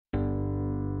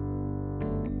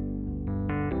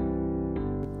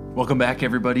Welcome back,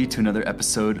 everybody, to another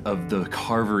episode of The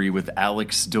Carvery with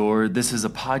Alex Dorr. This is a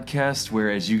podcast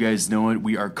where, as you guys know it,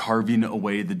 we are carving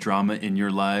away the drama in your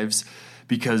lives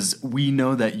because we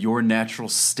know that your natural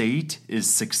state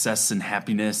is success and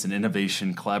happiness and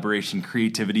innovation, collaboration,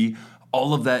 creativity.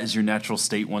 All of that is your natural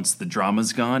state once the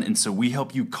drama's gone, and so we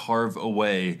help you carve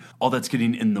away all that's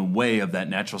getting in the way of that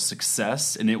natural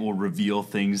success, and it will reveal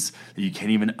things that you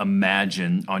can't even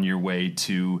imagine on your way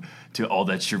to all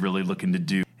that you're really looking to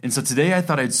do. And so today I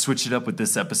thought I'd switch it up with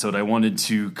this episode. I wanted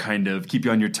to kind of keep you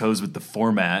on your toes with the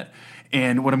format.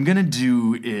 And what I'm going to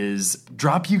do is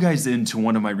drop you guys into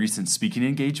one of my recent speaking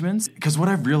engagements, because what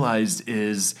I've realized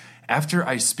is after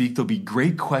I speak, there'll be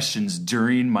great questions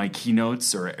during my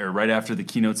keynotes or right after the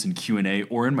keynotes and Q&A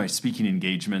or in my speaking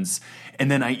engagements. And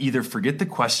then I either forget the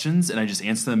questions and I just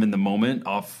answer them in the moment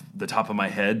off the top of my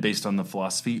head based on the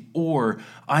philosophy, or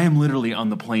I am literally on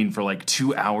the plane for like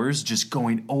 2 hours just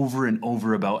going over and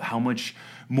over about how much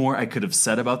more I could have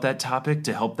said about that topic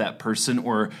to help that person.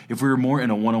 Or if we were more in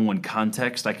a one-on-one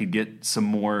context, I could get some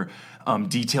more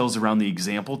details around the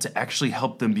example to actually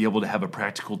help them be able to have a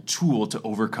practical tool to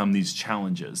overcome these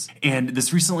challenges. And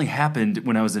this recently happened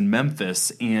when I was in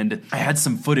Memphis, and I had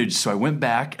some footage, so I went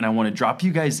back and I want to drop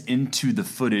you guys into the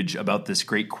footage about this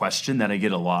great question that I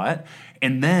get a lot,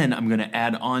 and then I'm going to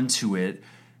add on to it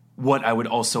what I would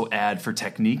also add for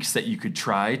techniques that you could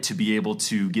try to be able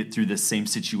to get through this same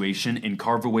situation and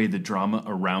carve away the drama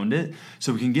around it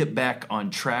so we can get back on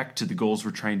track to the goals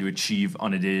we're trying to achieve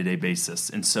on a day-to-day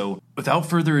basis. And so without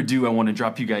further ado, I want to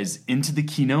drop you guys into the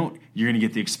keynote. You're going to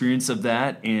get the experience of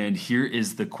that, and here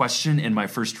is the question and my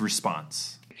first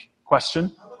response.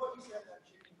 Question? I love what you said,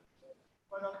 actually.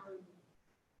 Quite often,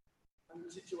 I'm in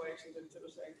situations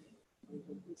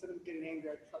instead of getting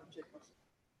angry, I try to check myself.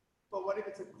 But what if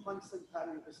it's a constant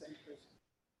pattern with the same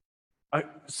person?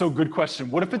 So good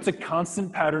question. What if it's a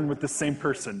constant pattern with the same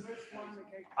person?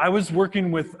 I was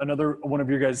working with one of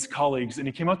your guys' colleagues, and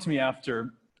he came up to me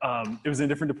after, it was in a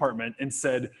different department, and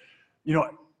said,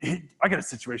 I got a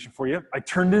situation for you. I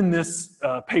turned in this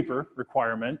paper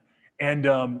requirement,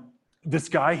 and this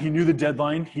guy, he knew the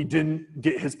deadline. He didn't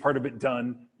get his part of it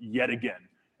done yet again.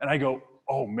 And I go,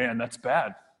 oh man, that's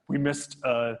bad. We missed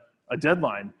a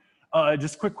deadline.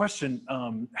 Just a quick question.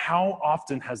 How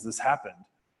often has this happened?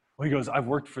 Well, he goes, I've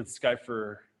worked for this guy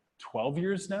for 12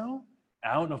 years now.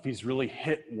 I don't know if he's really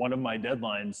hit one of my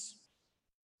deadlines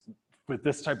with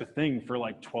this type of thing for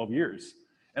like 12 years.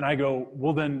 And I go,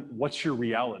 well, then what's your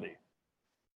reality?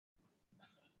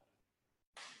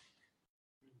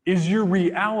 Is your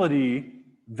reality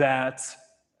that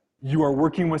you are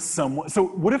working with someone? So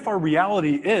what if our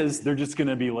reality is they're just going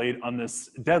to be late on this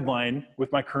deadline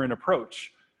with my current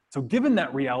approach? So given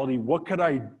that reality, what could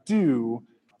I do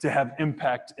to have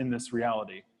impact in this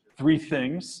reality? 3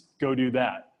 things, go do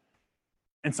that.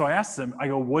 And so I asked him, I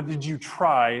go, what did you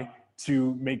try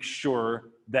to make sure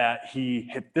that he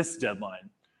hit this deadline?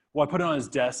 Well, I put it on his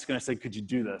desk and I said, could you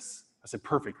do this? I said,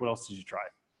 perfect, what else did you try?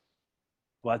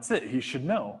 Well, that's it, he should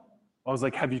know. I was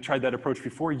like, have you tried that approach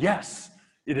before? Yes.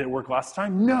 Did it work last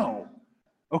time? No.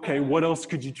 Okay, what else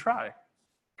could you try?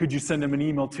 Could you send him an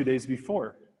email 2 days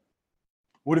before?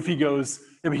 What if he goes,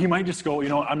 yeah, but he might just go,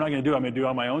 I'm not going to do it. I'm going to do it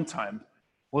on my own time.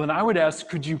 Well, then I would ask,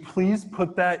 could you please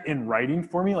put that in writing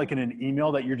for me, like in an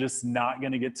email that you're just not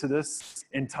going to get to this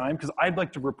in time? Because I'd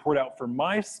like to report out for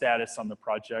my status on the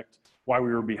project why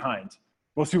we were behind.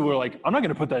 Most people are like, I'm not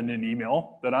going to put that in an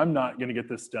email that I'm not going to get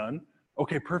this done.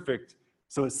 Okay, perfect.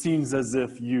 So it seems as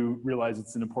if you realize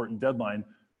it's an important deadline.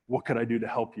 What could I do to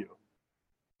help you?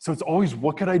 So it's always,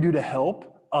 what could I do to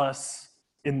help us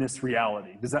in this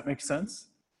reality? Does that make sense?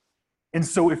 And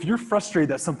so if you're frustrated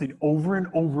that something over and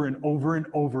over and over and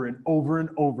over and over and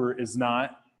over is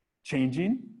not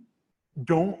changing,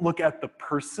 don't look at the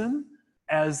person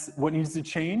as what needs to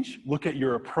change. Look at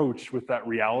your approach with that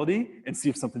reality and see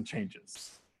if something changes.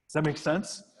 Does that make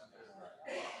sense?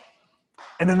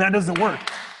 And then that doesn't work.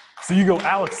 So you go,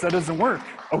 Alex, that doesn't work.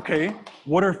 Okay,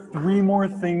 what are 3 more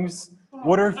things?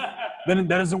 Then that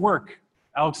doesn't work.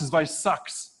 Alex's advice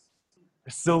sucks.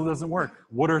 It still doesn't work.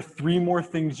 What are 3 more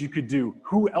things you could do?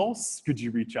 Who else could you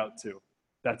reach out to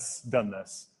that's done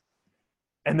this?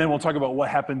 And then we'll talk about what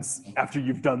happens after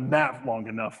you've done that long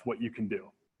enough, what you can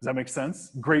do. Does that make sense?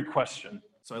 Great question.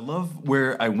 So I love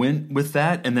where I went with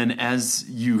that. And then as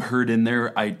you heard in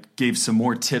there, I gave some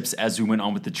more tips as we went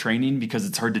on with the training because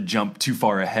it's hard to jump too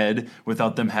far ahead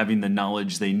without them having the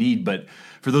knowledge they need. But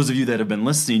for those of you that have been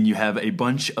listening, you have a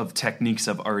bunch of techniques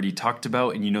I've already talked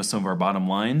about and you know some of our bottom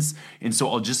lines. And so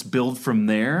I'll just build from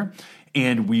there.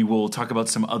 And we will talk about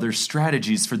some other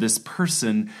strategies for this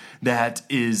person that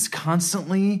is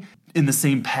constantly in the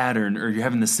same pattern or you're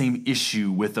having the same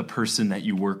issue with a person that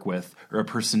you work with or a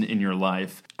person in your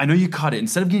life. I know you caught it.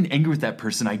 Instead of getting angry with that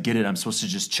person, I get it. I'm supposed to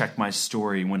just check my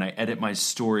story. When I edit my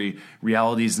story,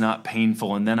 reality is not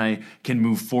painful, and then I can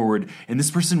move forward. And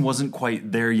this person wasn't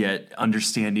quite there yet,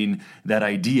 understanding that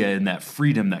idea and that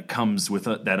freedom that comes with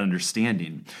that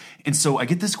understanding. And so I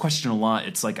get this question a lot.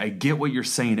 It's like, I get what you're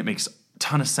saying. It makes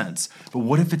ton of sense. But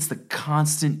what if it's the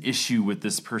constant issue with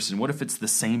this person? What if it's the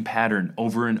same pattern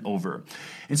over and over?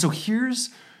 And so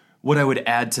here's what I would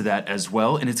add to that as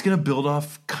well. And it's going to build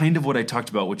off kind of what I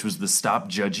talked about, which was the stop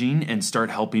judging and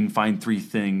start helping find 3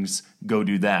 things. Go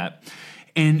do that.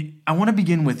 And I want to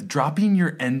begin with dropping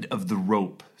your end of the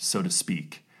rope, so to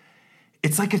speak.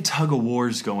 It's like a tug of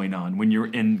war's going on when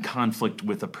you're in conflict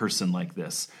with a person like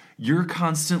this. You're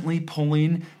constantly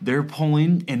pulling, they're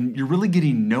pulling, and you're really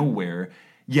getting nowhere,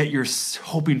 yet you're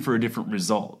hoping for a different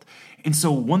result. And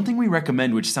so one thing we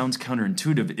recommend, which sounds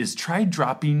counterintuitive, is try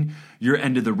dropping your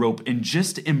end of the rope and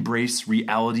just embrace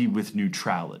reality with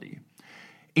neutrality.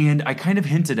 And I kind of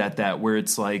hinted at that, where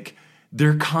it's like,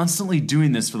 they're constantly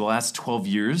doing this for the last 12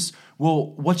 years.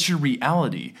 Well, what's your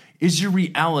reality? Is your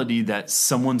reality that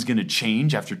someone's going to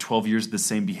change after 12 years of the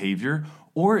same behavior?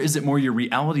 Or is it more your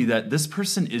reality that this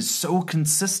person is so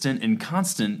consistent and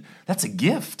constant, that's a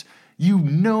gift? You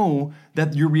know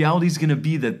that your reality is going to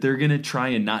be that they're going to try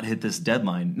and not hit this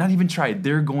deadline. Not even try,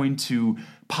 they're going to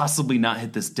possibly not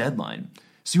hit this deadline.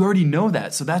 So you already know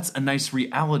that. So that's a nice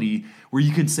reality where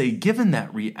you can say, given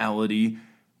that reality,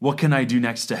 what can I do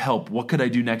next to help? What could I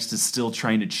do next to still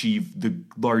try and achieve the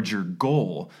larger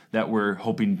goal that we're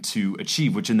hoping to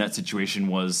achieve, which in that situation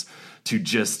was to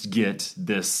just get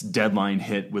this deadline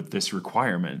hit with this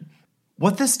requirement.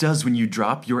 What this does when you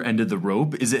drop your end of the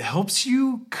rope is it helps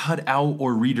you cut out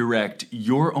or redirect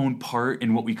your own part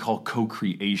in what we call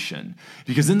co-creation.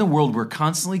 Because in the world, we're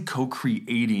constantly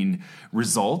co-creating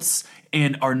results,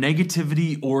 and our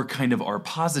negativity or kind of our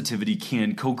positivity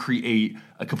can co-create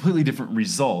a completely different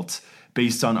result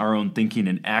based on our own thinking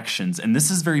and actions. And this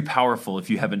is very powerful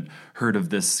if you haven't heard of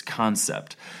this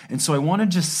concept. And so I want to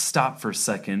just stop for a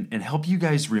second and help you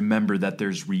guys remember that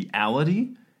there's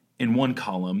reality in one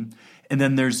column, and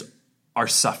then there's our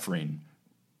suffering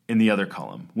in the other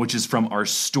column, which is from our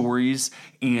stories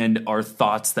and our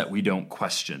thoughts that we don't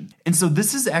question. And so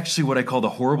this is actually what I call the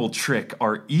horrible trick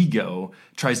our ego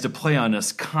tries to play on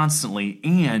us constantly.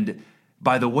 And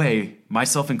by the way,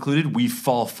 myself included, we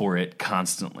fall for it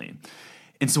constantly.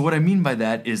 And so what I mean by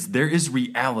that is there is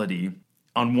reality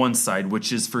on one side,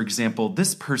 which is, for example,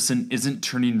 this person isn't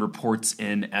turning reports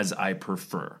in as I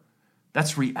prefer.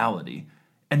 That's reality.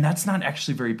 And that's not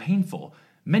actually very painful.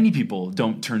 Many people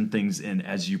don't turn things in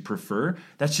as you prefer.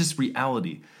 That's just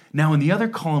reality. Now, in the other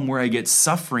column where I get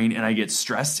suffering and I get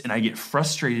stressed and I get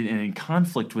frustrated and in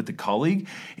conflict with a colleague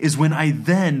is when I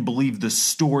then believe the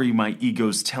story my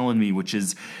ego's telling me, which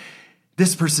is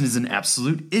this person is an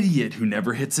absolute idiot who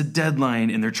never hits a deadline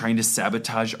and they're trying to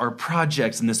sabotage our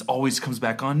projects and this always comes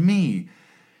back on me.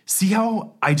 See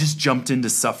how I just jumped into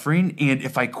suffering? And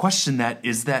if I question that,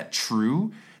 is that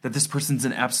true? That this person's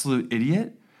an absolute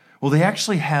idiot? Well, they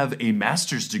actually have a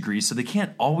master's degree, so they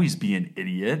can't always be an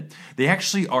idiot. They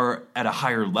actually are at a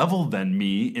higher level than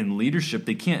me in leadership.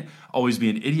 They can't always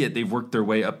be an idiot. They've worked their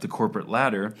way up the corporate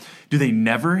ladder. Do they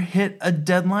never hit a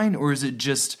deadline, or is it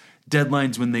just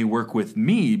deadlines when they work with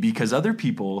me because other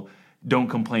people don't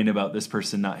complain about this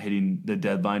person not hitting the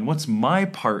deadline? What's my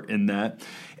part in that?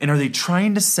 And are they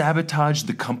trying to sabotage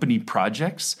the company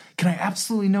projects? Can I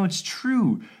absolutely know it's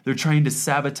true? They're trying to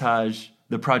sabotage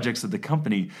the projects of the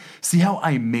company. See how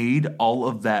I made all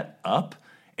of that up?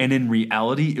 And in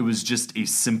reality, it was just a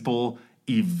simple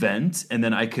event. And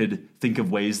then I could think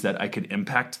of ways that I could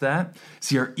impact that.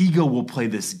 See, our ego will play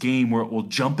this game where it will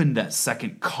jump in that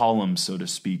second column, so to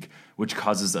speak, which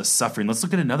causes us suffering. Let's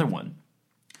look at another one.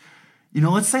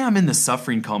 Let's say I'm in the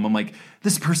suffering column. I'm like,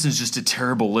 this person's just a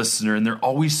terrible listener and they're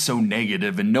always so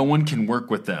negative and no one can work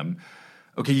with them.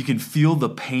 Okay, you can feel the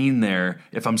pain there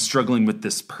if I'm struggling with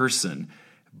this person.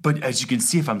 But as you can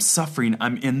see, if I'm suffering,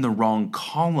 I'm in the wrong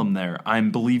column there.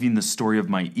 I'm believing the story of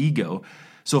my ego.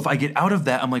 So if I get out of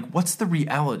that, I'm like, what's the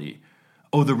reality?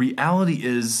 Oh, the reality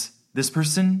is this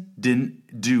person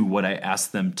didn't do what I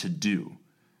asked them to do.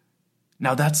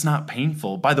 Now, that's not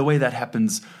painful. By the way, that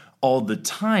happens all the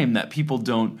time, that people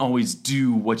don't always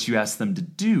do what you ask them to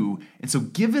do. And so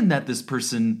given that this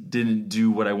person didn't do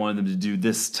what I wanted them to do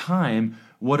this time,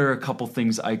 what are a couple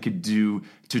things I could do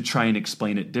to try and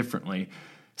explain it differently?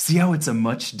 See how it's a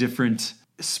much different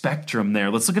spectrum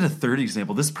there. Let's look at a third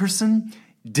example. This person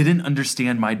didn't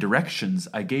understand my directions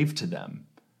I gave to them.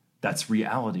 That's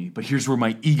reality. But here's where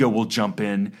my ego will jump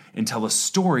in and tell a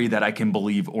story that I can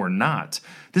believe or not.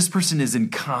 This person is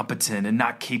incompetent and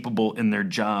not capable in their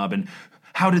job. And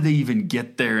how did they even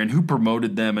get there? And who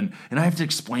promoted them? And I have to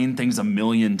explain things a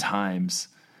million times.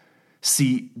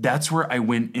 See, that's where I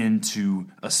went into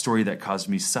a story that caused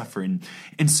me suffering.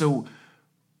 And so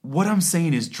what I'm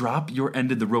saying is drop your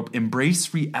end of the rope.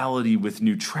 Embrace reality with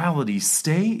neutrality.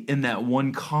 Stay in that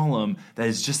one column that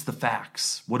is just the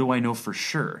facts. What do I know for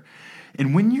sure?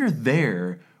 And when you're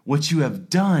there, what you have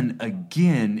done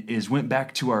again is went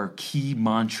back to our key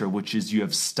mantra, which is you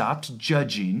have stopped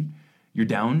judging. You're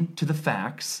down to the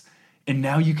facts. And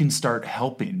now you can start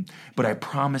helping. But I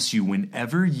promise you,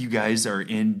 whenever you guys are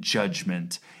in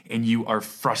judgment and you are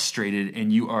frustrated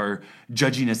and you are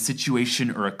judging a situation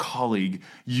or a colleague,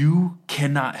 you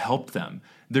cannot help them.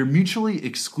 They're mutually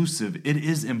exclusive. It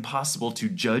is impossible to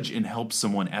judge and help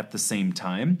someone at the same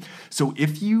time. So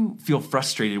if you feel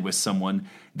frustrated with someone,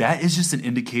 that is just an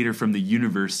indicator from the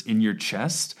universe in your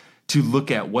chest to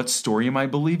look at what story am I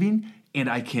believing, and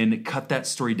I can cut that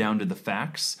story down to the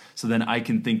facts, so then I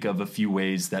can think of a few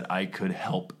ways that I could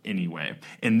help anyway.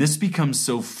 And this becomes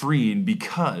so freeing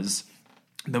because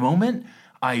the moment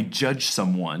I judge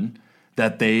someone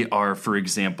that they are, for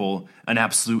example, an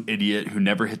absolute idiot who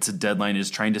never hits a deadline, is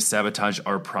trying to sabotage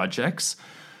our projects,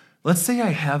 let's say I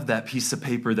have that piece of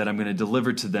paper that I'm going to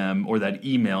deliver to them or that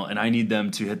email and I need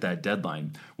them to hit that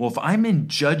deadline. Well, if I'm in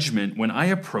judgment, when I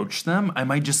approach them, I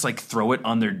might just throw it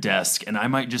on their desk and I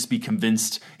might just be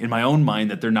convinced in my own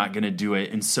mind that they're not going to do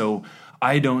it. And so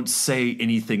I don't say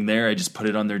anything there. I just put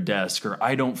it on their desk, or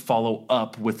I don't follow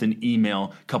up with an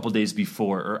email a couple days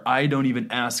before, or I don't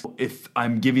even ask if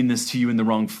I'm giving this to you in the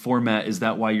wrong format. Is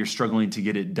that why you're struggling to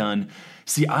get it done?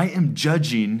 See, I am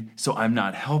judging, so I'm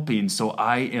not helping. So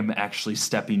I am actually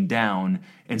stepping down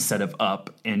instead of up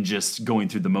and just going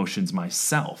through the motions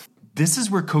myself. This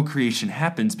is where co-creation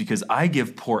happens because I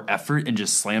give poor effort and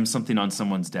just slam something on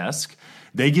someone's desk.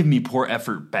 They give me poor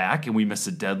effort back and we miss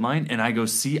a deadline. And I go,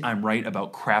 see, I'm right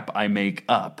about crap I make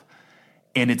up.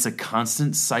 And it's a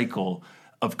constant cycle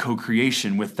of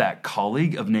co-creation with that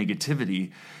colleague of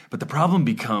negativity. But the problem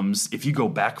becomes, if you go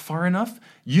back far enough,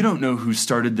 you don't know who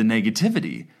started the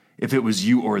negativity, if it was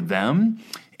you or them.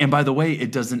 And by the way,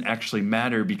 it doesn't actually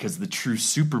matter, because the true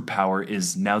superpower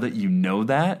is, now that you know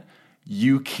that,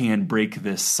 you can break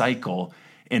this cycle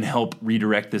and help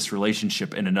redirect this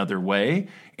relationship in another way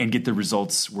and get the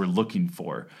results we're looking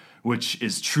for, which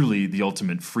is truly the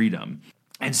ultimate freedom.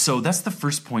 And so that's the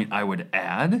first point I would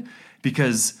add,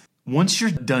 because once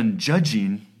you're done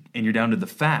judging and you're down to the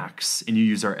facts and you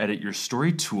use our Edit Your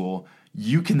Story tool,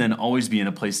 you can then always be in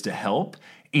a place to help,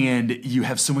 and you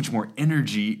have so much more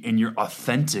energy and you're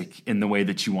authentic in the way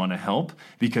that you want to help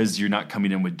because you're not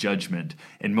coming in with judgment.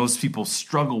 And most people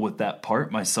struggle with that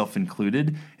part, myself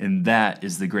included, and that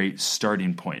is the great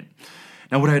starting point.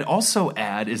 Now, what I'd also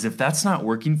add is, if that's not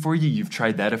working for you, you've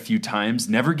tried that a few times,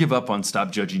 never give up on stop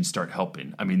judging, start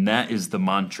helping. I mean, that is the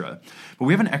mantra. But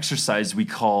we have an exercise we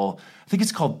call, I think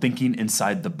it's called thinking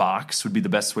inside the box, would be the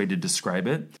best way to describe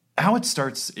it. How it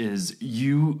starts is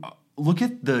you look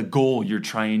at the goal you're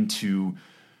trying to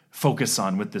focus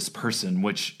on with this person,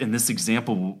 which in this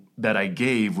example that I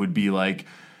gave would be like,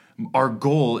 our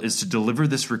goal is to deliver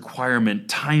this requirement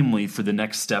timely for the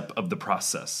next step of the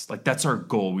process. Like, that's our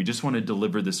goal. We just want to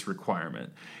deliver this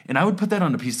requirement. And I would put that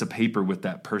on a piece of paper with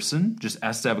that person, just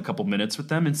ask to have a couple minutes with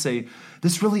them and say,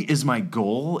 this really is my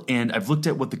goal. And I've looked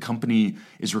at what the company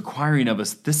is requiring of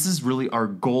us. This is really our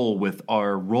goal with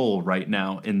our role right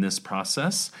now in this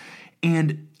process.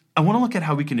 And I want to look at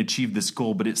how we can achieve this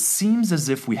goal, but it seems as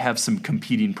if we have some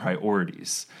competing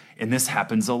priorities. And this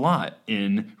happens a lot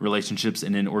in relationships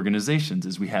and in organizations,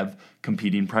 is we have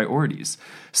competing priorities.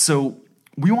 So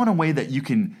we want a way that you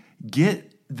can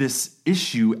get this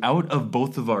issue out of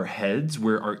both of our heads,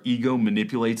 where our ego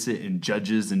manipulates it and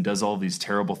judges and does all these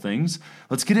terrible things.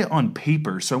 Let's get it on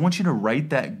paper. So I want you to write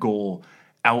that goal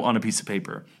out on a piece of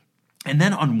paper. And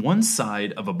then on one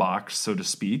side of a box, so to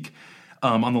speak,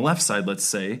 on the left side, let's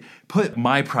say, put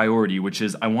my priority, which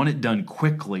is I want it done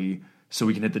quickly so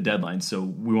we can hit the deadline. So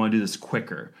we want to do this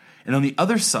quicker. And on the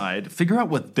other side, figure out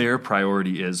what their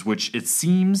priority is, which it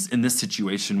seems in this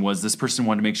situation was this person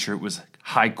wanted to make sure it was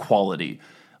high quality,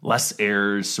 less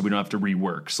errors so we don't have to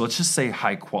rework. So let's just say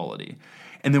high quality.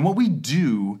 And then what we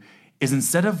do is,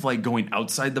 instead of going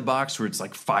outside the box where it's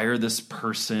fire this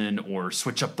person or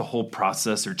switch up the whole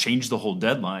process or change the whole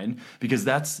deadline, because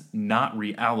that's not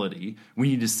reality. We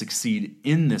need to succeed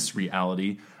in this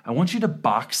reality. I want you to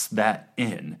box that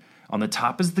in. On the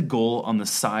top is the goal, on the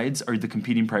sides are the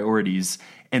competing priorities,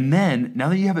 And then, now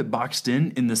that you have it boxed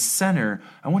in the center,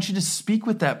 I want you to speak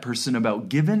with that person about,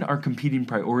 given our competing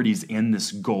priorities and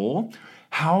this goal,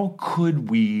 how could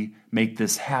we make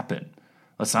this happen?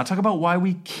 Let's not talk about why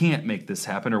we can't make this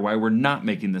happen or why we're not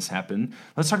making this happen.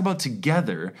 Let's talk about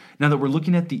together, now that we're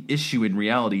looking at the issue in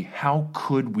reality, how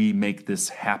could we make this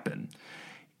happen?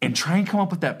 And try and come up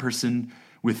with that person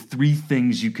with 3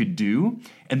 things you could do,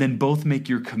 and then both make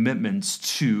your commitments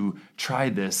to try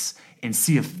this and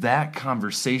see if that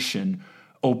conversation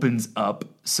opens up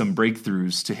some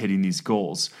breakthroughs to hitting these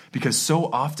goals. Because so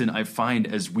often I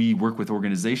find as we work with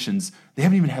organizations, they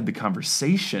haven't even had the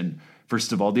conversation.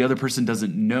 First of all, the other person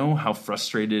doesn't know how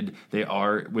frustrated they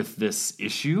are with this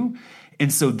issue.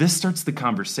 And so this starts the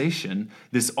conversation.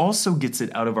 This also gets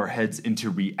it out of our heads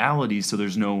into reality, so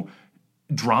there's no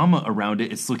drama around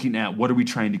it. It's looking at what are we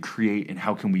trying to create and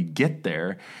how can we get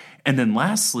there. And then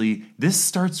lastly, this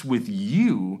starts with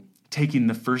you taking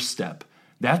the first step.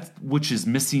 That which is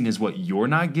missing is what you're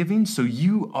not giving. So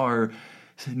you are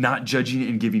not judging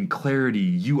and giving clarity.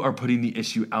 You are putting the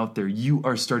issue out there. You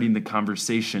are starting the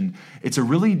conversation. It's a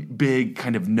really big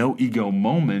kind of no ego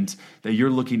moment that you're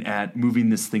looking at moving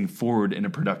this thing forward in a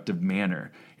productive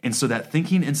manner. And so that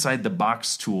thinking inside the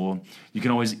box tool, you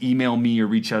can always email me or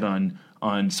reach out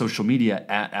on social media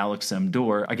at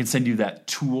AlexMDoor. I can send you that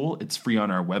tool. It's free on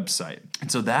our website.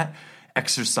 And so that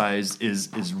exercise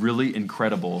is really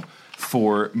incredible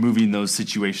for moving those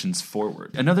situations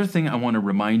forward. Another thing I want to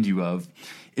remind you of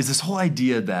is this whole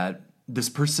idea that this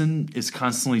person is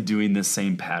constantly doing the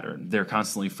same pattern. They're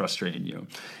constantly frustrating you.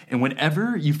 And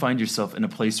whenever you find yourself in a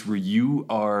place where you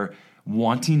are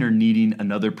wanting or needing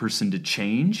another person to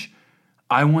change,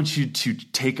 I want you to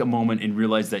take a moment and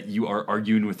realize that you are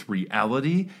arguing with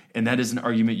reality, and that is an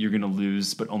argument you're going to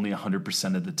lose, but only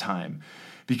 100% of the time.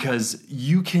 Because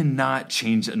you cannot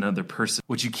change another person.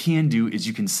 What you can do is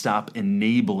you can stop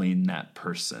enabling that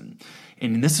person.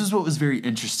 And this is what was very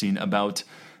interesting about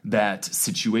that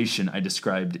situation I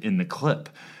described in the clip,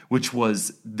 which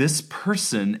was this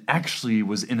person actually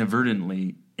was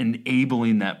inadvertently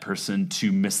enabling that person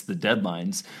to miss the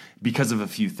deadlines because of a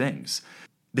few things.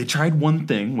 They tried one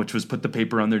thing, which was put the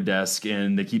paper on their desk,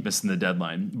 and they keep missing the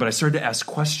deadline. But I started to ask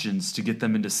questions to get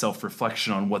them into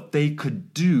self-reflection on what they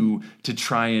could do to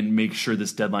try and make sure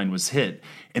this deadline was hit.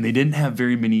 And they didn't have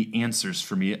very many answers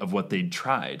for me of what they'd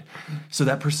tried. So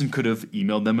that person could have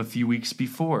emailed them a few weeks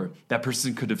before. That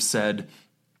person could have said,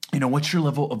 what's your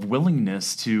level of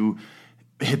willingness to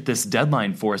hit this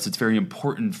deadline for us? It's very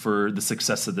important for the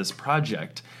success of this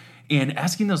project. And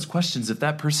asking those questions, if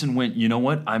that person went, you know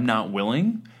what, I'm not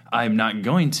willing, I'm not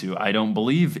going to, I don't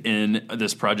believe in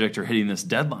this project or hitting this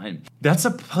deadline, that's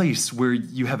a place where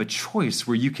you have a choice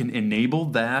where you can enable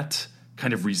that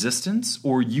kind of resistance,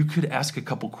 or you could ask a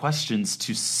couple questions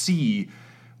to see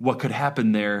what could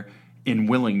happen there in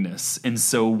willingness. And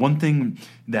so one thing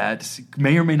that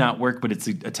may or may not work, but it's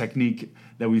a technique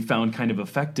that we found kind of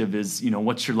effective is,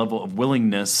 what's your level of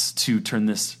willingness to turn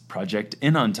this project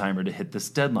in on time or to hit this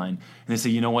deadline? And they say,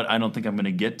 you know what, I don't think I'm going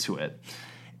to get to it.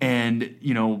 And,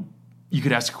 you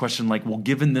could ask a question like, well,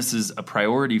 given this is a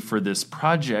priority for this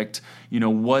project,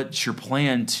 what's your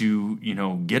plan to,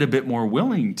 get a bit more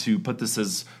willing to put this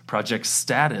as project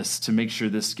status to make sure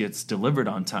this gets delivered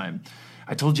on time?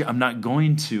 I told you I'm not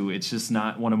going to. It's just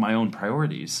not one of my own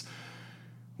priorities.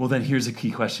 Well, then here's a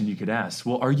key question you could ask.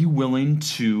 Well, are you willing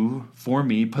to, for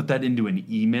me, put that into an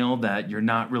email that you're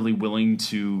not really willing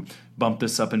to bump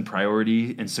this up in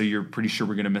priority, and so you're pretty sure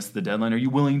we're going to miss the deadline? Are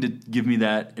you willing to give me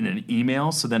that in an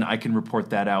email so then I can report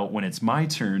that out when it's my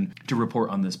turn to report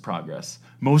on this progress?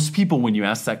 Most people, when you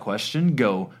ask that question,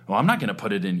 go, well, I'm not going to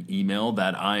put it in email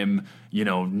that I'm,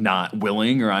 not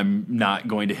willing or I'm not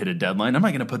going to hit a deadline. I'm not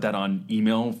going to put that on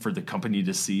email for the company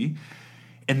to see.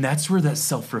 And that's where that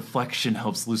self-reflection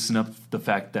helps loosen up the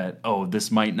fact that, oh,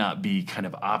 this might not be kind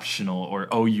of optional, or,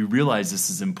 oh, you realize this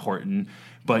is important,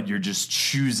 but you're just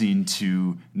choosing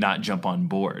to not jump on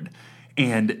board.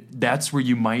 And that's where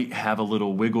you might have a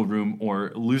little wiggle room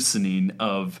or loosening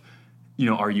of,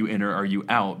 are you in or are you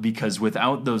out? Because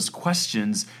without those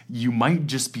questions, you might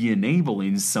just be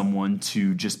enabling someone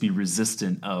to just be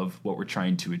resistant of what we're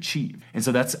trying to achieve. And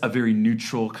so that's a very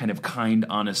neutral, kind of kind,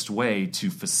 honest way to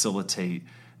facilitate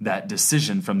that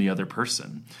decision from the other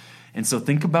person. And so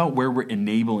think about where we're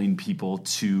enabling people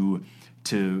to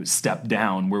step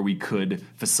down, where we could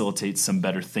facilitate some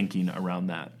better thinking around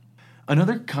that.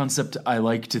 Another concept I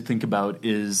like to think about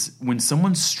is when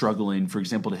someone's struggling, for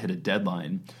example, to hit a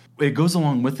deadline, it goes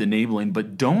along with enabling,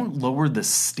 but don't lower the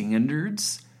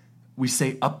standards. We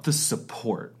say up the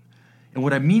support. And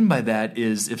what I mean by that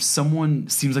is if someone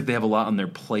seems like they have a lot on their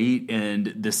plate and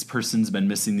this person's been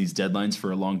missing these deadlines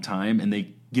for a long time and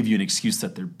they give you an excuse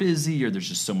that they're busy or there's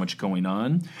just so much going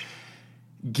on,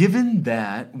 given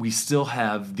that we still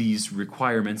have these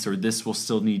requirements or this will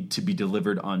still need to be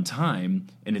delivered on time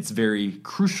and it's very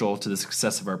crucial to the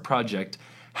success of our project,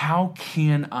 how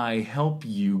can I help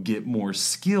you get more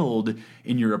skilled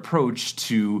in your approach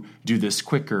to do this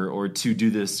quicker or to do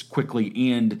this quickly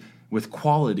and with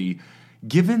quality?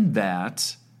 Given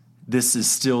that this is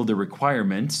still the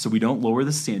requirement, so we don't lower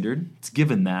the standard, it's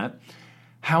given that,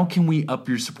 how can we up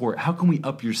your support? How can we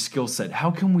up your skill set?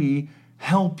 How can we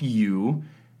help you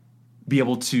be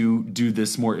able to do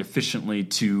this more efficiently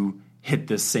to hit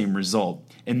this same result?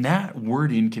 And that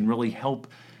wording can really help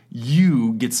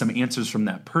you get some answers from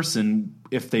that person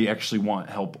if they actually want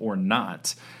help or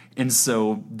not. And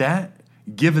so that,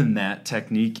 given that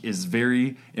technique is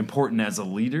very important as a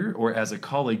leader or as a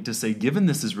colleague to say, given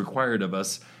this is required of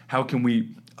us, how can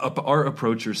we up our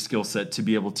approach or skill set to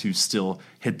be able to still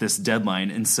hit this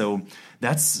deadline? And so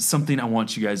that's something I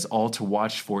want you guys all to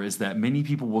watch for, is that many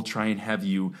people will try and have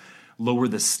you lower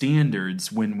the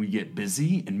standards when we get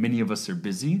busy, and many of us are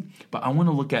busy, but I want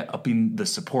to look at upping the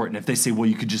support. And if they say, well,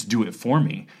 you could just do it for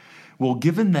me. Well,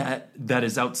 given that that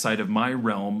is outside of my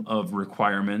realm of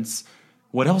requirements,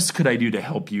 what else could I do to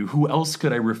help you? Who else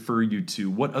could I refer you to?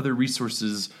 What other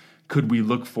resources could we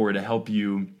look for to help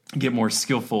you get more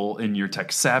skillful in your tech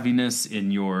savviness, in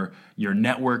your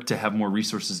network, to have more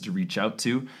resources to reach out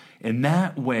to? And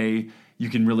that way, you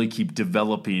can really keep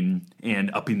developing and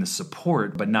upping the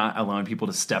support, but not allowing people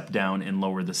to step down and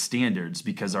lower the standards,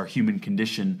 because our human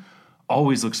condition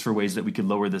always looks for ways that we could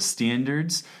lower the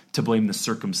standards to blame the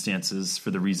circumstances for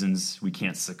the reasons we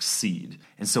can't succeed.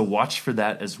 And so watch for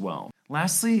that as well.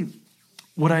 Lastly,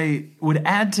 what I would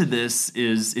add to this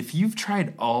is if you've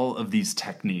tried all of these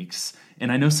techniques,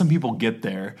 and I know some people get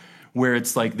there, where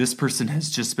it's like this person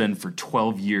has just been for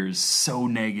 12 years so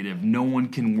negative, no one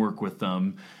can work with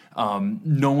them,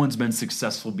 no one's been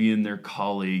successful being their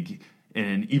colleague,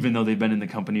 and even though they've been in the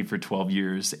company for 12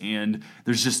 years, and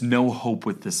there's just no hope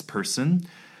with this person.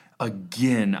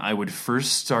 Again, I would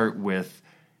first start with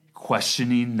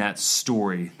questioning that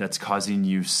story that's causing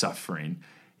you suffering.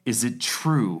 Is it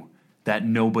true that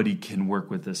nobody can work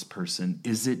with this person?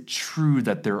 Is it true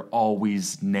that they're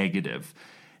always negative?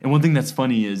 And one thing that's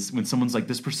funny is when someone's like,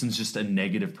 this person's just a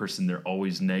negative person, they're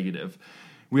always negative,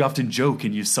 we often joke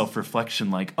and use self-reflection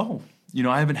like, oh,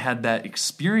 I haven't had that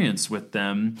experience with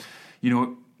them.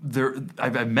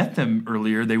 I've met them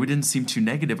earlier. They didn't seem too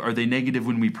negative. Are they negative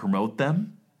when we promote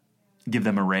them? Give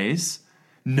them a raise?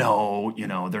 No,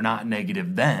 they're not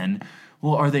negative then.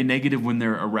 Well, are they negative when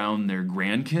they're around their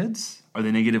grandkids? Are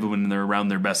they negative when they're around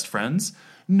their best friends?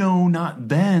 No, not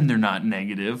then. They're not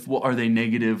negative. Well, are they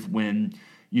negative when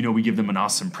we give them an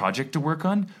awesome project to work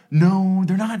on? No,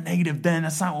 they're not negative then.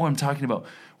 That's not what I'm talking about.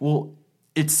 Well,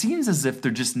 it seems as if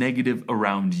they're just negative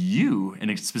around you,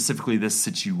 and specifically this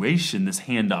situation, this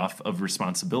handoff of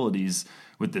responsibilities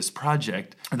with this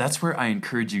project. And that's where I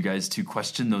encourage you guys to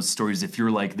question those stories. If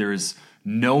you're like, there's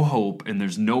no hope and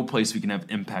there's no place we can have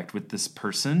impact with this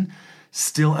person,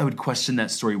 still, I would question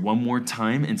that story one more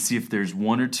time and see if there's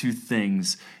one or two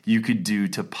things you could do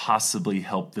to possibly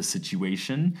help the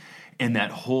situation. And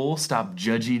that whole stop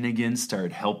judging again,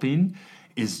 start helping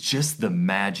is just the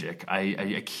magic.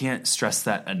 I can't stress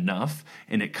that enough.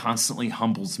 And it constantly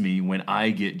humbles me when I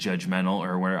get judgmental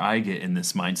or where I get in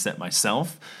this mindset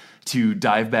myself to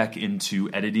dive back into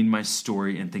editing my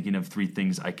story and thinking of 3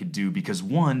 things I could do. Because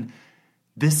one,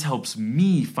 this helps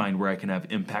me find where I can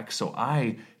have impact so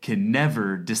I can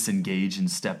never disengage and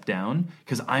step down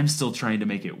because I'm still trying to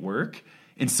make it work.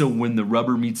 And so when the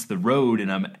rubber meets the road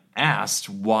and I'm asked,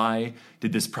 why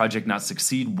did this project not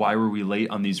succeed? Why were we late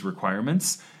on these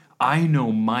requirements? I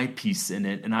know my piece in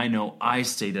it, and I know I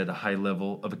stayed at a high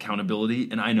level of accountability,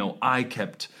 and I know I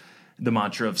kept the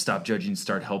mantra of stop judging,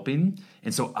 start helping.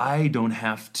 And so I don't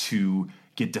have to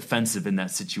get defensive in that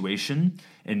situation,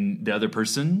 and the other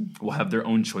person will have their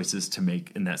own choices to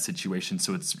make in that situation.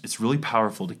 So it's really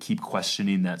powerful to keep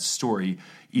questioning that story,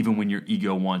 even when your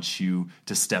ego wants you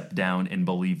to step down and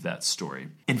believe that story.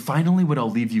 And finally, what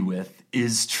I'll leave you with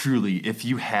is truly, if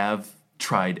you have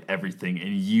tried everything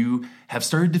and you have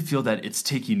started to feel that it's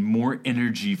taking more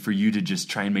energy for you to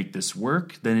just try and make this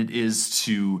work than it is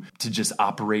to just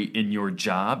operate in your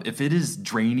job, if it is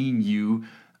draining you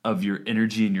of your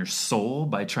energy and your soul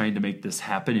by trying to make this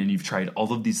happen, and you've tried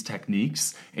all of these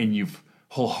techniques and you've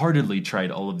wholeheartedly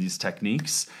tried all of these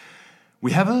techniques,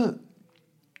 we have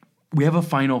we have a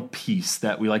final piece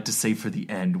that we like to say for the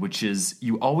end, which is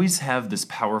you always have this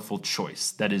powerful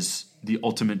choice that is the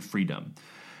ultimate freedom.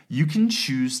 You can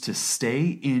choose to stay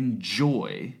in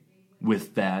joy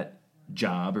with that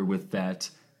job or with that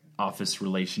office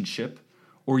relationship,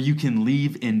 or you can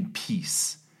leave in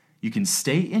peace. You can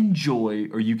stay in joy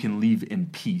or you can leave in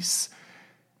peace.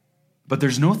 But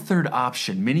there's no third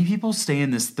option. Many people stay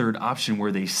in this third option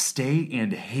where they stay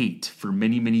and hate for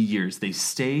many, many years. They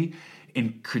stay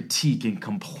and critique and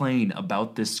complain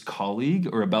about this colleague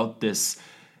or about this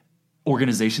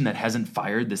organization that hasn't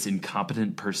fired this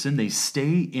incompetent person. They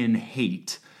stay in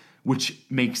hate, which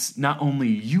makes not only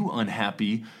you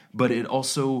unhappy, but it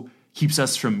also keeps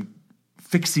us from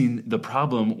fixing the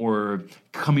problem or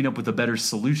coming up with a better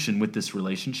solution with this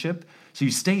relationship. So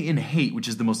you stay in hate, which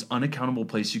is the most unaccountable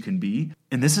place you can be.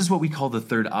 And this is what we call the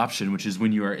third option, which is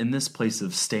when you are in this place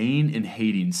of staying and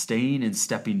hating, staying and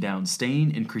stepping down,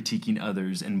 staying and critiquing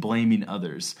others and blaming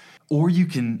others. Or you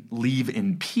can leave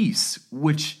in peace,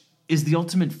 which is the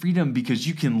ultimate freedom because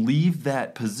you can leave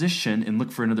that position and look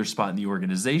for another spot in the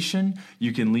organization.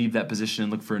 You can leave that position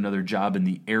and look for another job in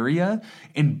the area.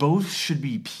 And both should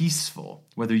be peaceful,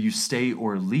 whether you stay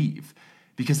or leave,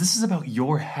 because this is about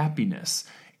your happiness.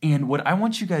 And what I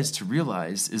want you guys to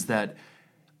realize is that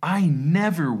I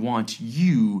never want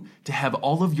you to have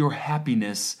all of your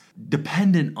happiness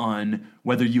dependent on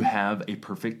whether you have a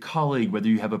perfect colleague, whether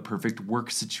you have a perfect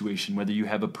work situation, whether you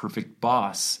have a perfect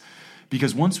boss.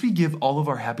 Because once we give all of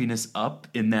our happiness up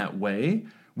in that way,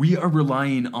 we are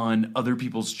relying on other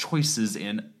people's choices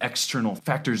and external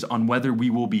factors on whether we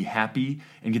will be happy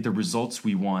and get the results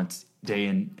we want day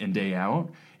in and day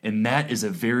out. And that is a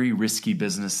very risky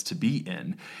business to be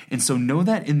in. And so know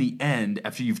that in the end,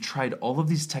 after you've tried all of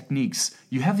these techniques,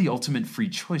 you have the ultimate free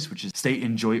choice, which is stay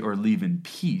in joy or leave in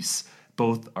peace.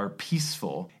 Both are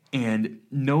peaceful. And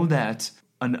know that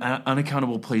an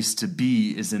unaccountable place to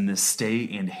be is in this stay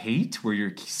and hate, where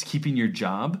you're keeping your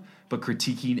job, but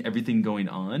critiquing everything going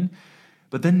on.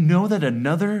 But then know that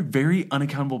another very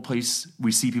unaccountable place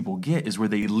we see people get is where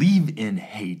they leave in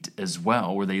hate as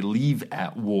well, where they leave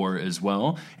at war as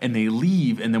well, and they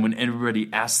leave, and then when everybody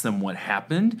asks them what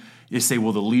happened, they say,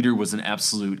 well, the leader was an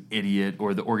absolute idiot,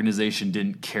 or the organization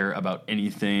didn't care about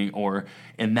anything,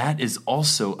 and that is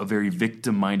also a very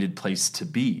victim-minded place to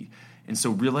be. And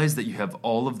so realize that you have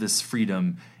all of this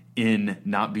freedom in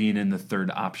not being in the third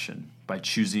option by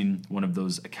choosing one of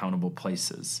those accountable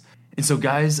places. And so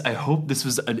guys, I hope this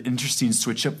was an interesting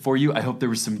switch up for you. I hope there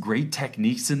were some great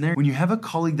techniques in there. When you have a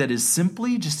colleague that is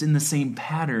simply just in the same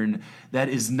pattern that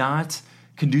is not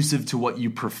conducive to what you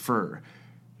prefer,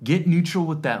 get neutral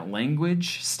with that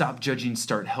language, stop judging,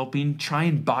 start helping, try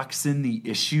and box in the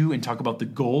issue and talk about the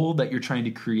goal that you're trying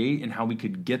to create and how we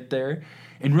could get there,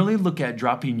 and really look at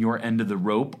dropping your end of the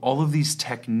rope. All of these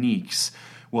techniques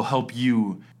will help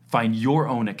you find your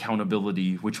own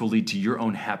accountability, which will lead to your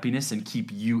own happiness and keep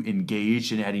you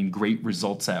engaged and adding great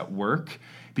results at work.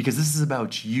 Because this is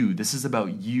about you. This is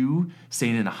about you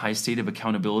staying in a high state of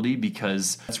accountability,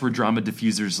 because that's where drama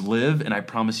diffusers live, and I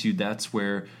promise you that's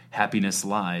where happiness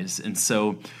lies. And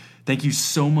so thank you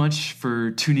so much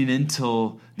for tuning in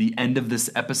till the end of this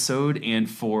episode and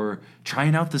for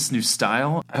trying out this new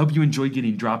style. I hope you enjoy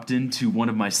getting dropped into one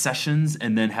of my sessions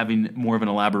and then having more of an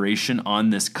elaboration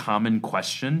on this common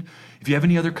question. If you have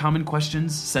any other common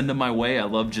questions, send them my way. I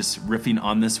love just riffing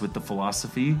on this with the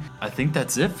philosophy. I think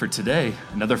that's it for today.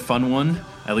 Another fun one,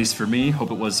 at least for me.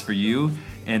 Hope it was for you.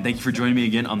 And thank you for joining me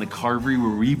again on The Carvery,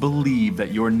 where we believe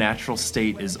that your natural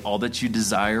state is all that you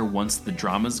desire once the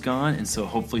drama's gone. And so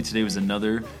hopefully today was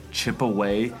another chip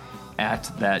away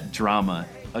at that drama.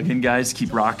 Again, guys,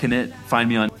 keep rocking it. Find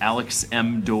me on Alex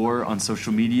M. Dorr on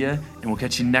social media, and we'll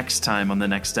catch you next time on the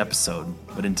next episode.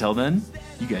 But until then,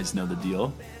 you guys know the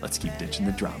deal. Let's keep ditching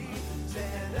the drama.